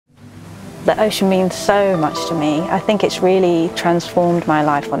The ocean means so much to me. I think it's really transformed my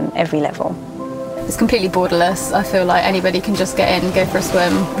life on every level. It's completely borderless. I feel like anybody can just get in, go for a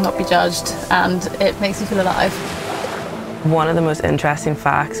swim, not be judged, and it makes me feel alive. One of the most interesting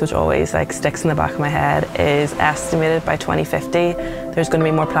facts, which always sticks in the back of my head, is estimated by 2050 there's going to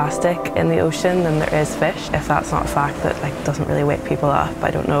be more plastic in the ocean than there is fish. If that's not a fact that doesn't really wake people up,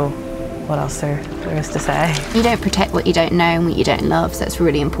 I don't know what else there is to say. You don't protect what you don't know and what you don't love, so it's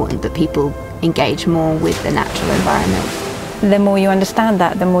really important that people engage more with the natural environment. The more you understand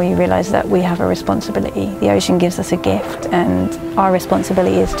that, the more you realise that we have a responsibility. The ocean gives us a gift, and our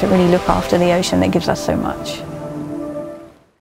responsibility is to really look after the ocean that gives us so much.